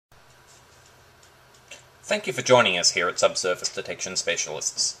Thank you for joining us here at Subsurface Detection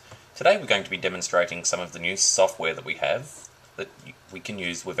Specialists. Today we're going to be demonstrating some of the new software that we have that we can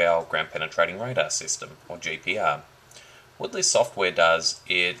use with our ground penetrating radar system, or GPR. What this software does,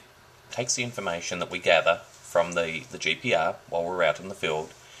 it takes the information that we gather from the GPR while we're out in the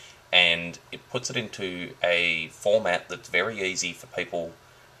field, and it puts it into a format that's very easy for people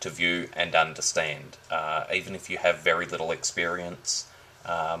to view and understand. Even if you have very little experience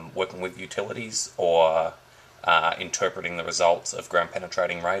working with utilities or interpreting the results of ground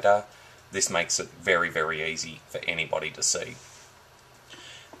penetrating radar, this makes it very, very easy for anybody to see.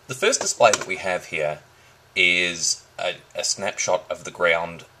 The first display that we have here is a snapshot of the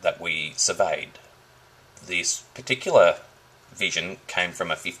ground that we surveyed. This particular vision came from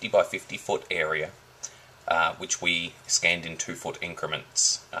a 50 by 50 foot area which we scanned in 2 foot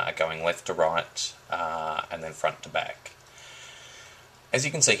increments, going left to right and then front to back. As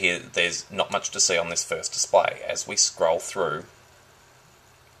you can see here, there's not much to see on this first display. As we scroll through,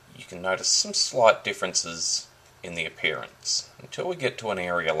 you can notice some slight differences in the appearance until we get to an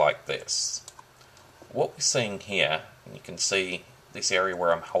area like this. What we're seeing here, and you can see this area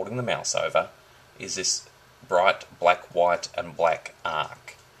where I'm holding the mouse over, is this bright black, white and black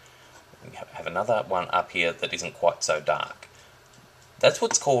arc. We have another one up here that isn't quite so dark. That's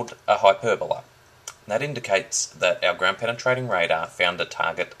what's called a hyperbola. That indicates that our ground penetrating radar found a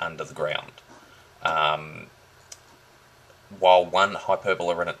target under the ground. While one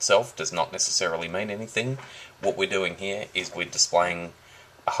hyperbola in itself does not necessarily mean anything, what we're doing here is we're displaying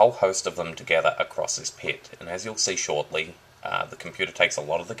a whole host of them together across this pit. And as you'll see shortly, the computer takes a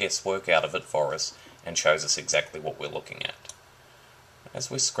lot of the guesswork out of it for us and shows us exactly what we're looking at.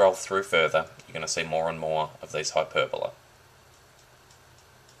 As we scroll through further, you're going to see more and more of these hyperbola.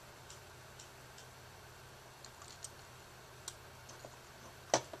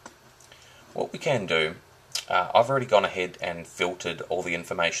 What we can do, I've already gone ahead and filtered all the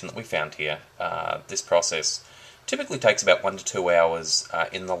information that we found here. This process typically takes about 1 to 2 hours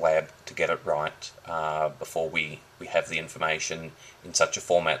in the lab to get it right before we have the information in such a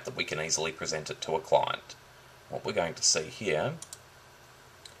format that we can easily present it to a client. What we're going to see here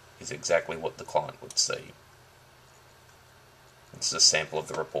is exactly what the client would see. This is a sample of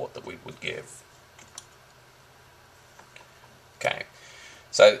the report that we would give. Okay,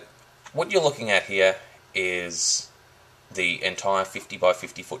 so what you're looking at here is the entire 50 by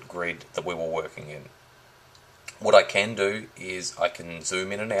 50 foot grid that we were working in. What I can do is I can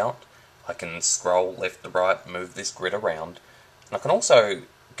zoom in and out, I can scroll left to right, move this grid around, and I can also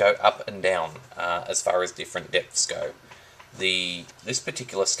go up and down as far as different depths go. This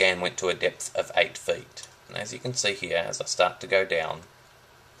particular scan went to a depth of 8 feet, and as you can see here, as I start to go down,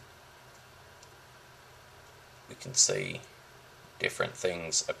 we can see different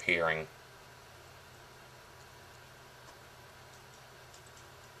things appearing.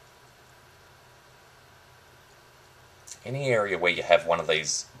 Any area where you have one of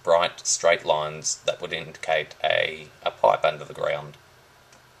these bright straight lines, that would indicate a pipe under the ground,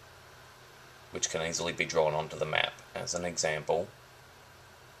 which can easily be drawn onto the map. As an example,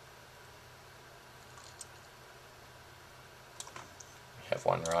 we have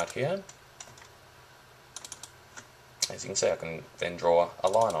one right here. As you can see, I can then draw a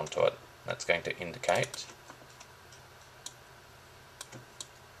line onto it. That's going to indicate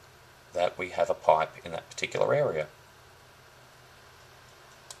that we have a pipe in that particular area.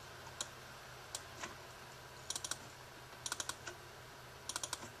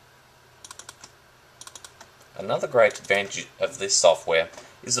 Another great advantage of this software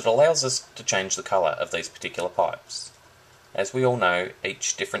is it allows us to change the colour of these particular pipes. As we all know,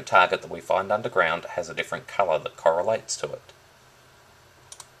 each different target that we find underground has a different colour that correlates to it.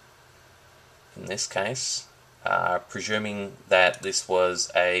 In this case, presuming that this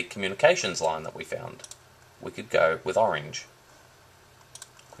was a communications line that we found, we could go with orange.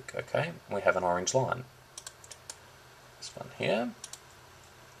 Click OK, we have an orange line. This one here.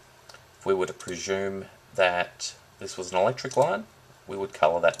 If we were to presume that this was an electric line, we would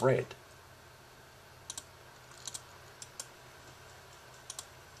colour that red.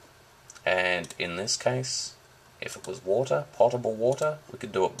 And in this case, if it was water, potable water, we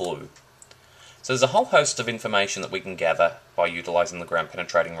could do it blue. So there's a whole host of information that we can gather by utilising the ground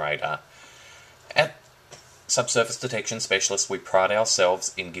penetrating radar. At Subsurface Detection Specialists, we pride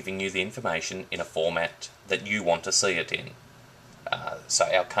ourselves in giving you the information in a format that you want to see it in. So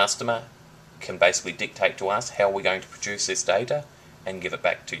our customer can basically dictate to us how we're going to produce this data and give it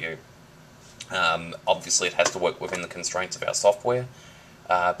back to you. Obviously it has to work within the constraints of our software,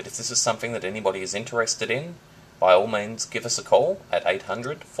 but if this is something that anybody is interested in, by all means give us a call at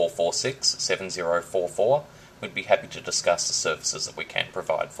 800 446 7044. We'd be happy to discuss the services that we can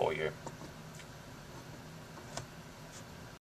provide for you.